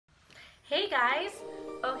Hey guys!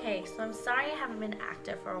 Okay, so I'm sorry I haven't been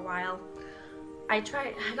active for a while. I got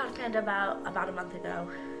offended about a month ago.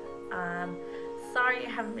 Sorry I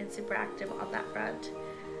haven't been super active on that front.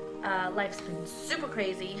 Life's been super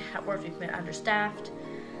crazy. At work we've been understaffed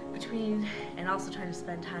and also trying to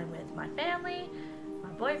spend time with my family, my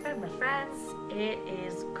boyfriend, my friends. It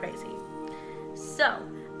is crazy. So,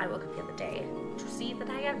 I woke up the other day to see that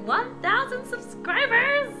I had 1,000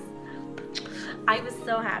 subscribers! I was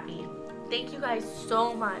so happy. Thank you guys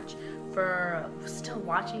so much for still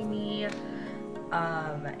watching me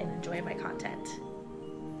and enjoying my content.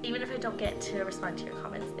 Even if I don't get to respond to your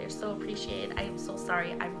comments, they're so appreciated. I am so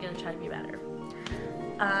sorry. I'm going to try to be better.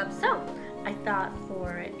 So, I thought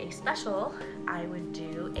for a special, I would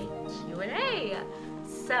do a Q&A.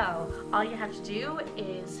 So, all you have to do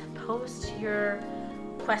is post your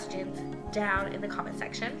questions down in the comment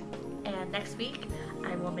section. And next week,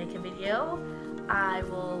 I will make a video. I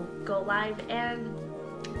will go live and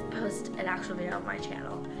post an actual video on my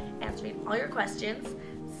channel answering all your questions.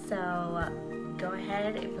 So go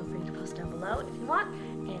ahead and feel free to post down below if you want,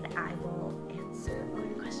 and I will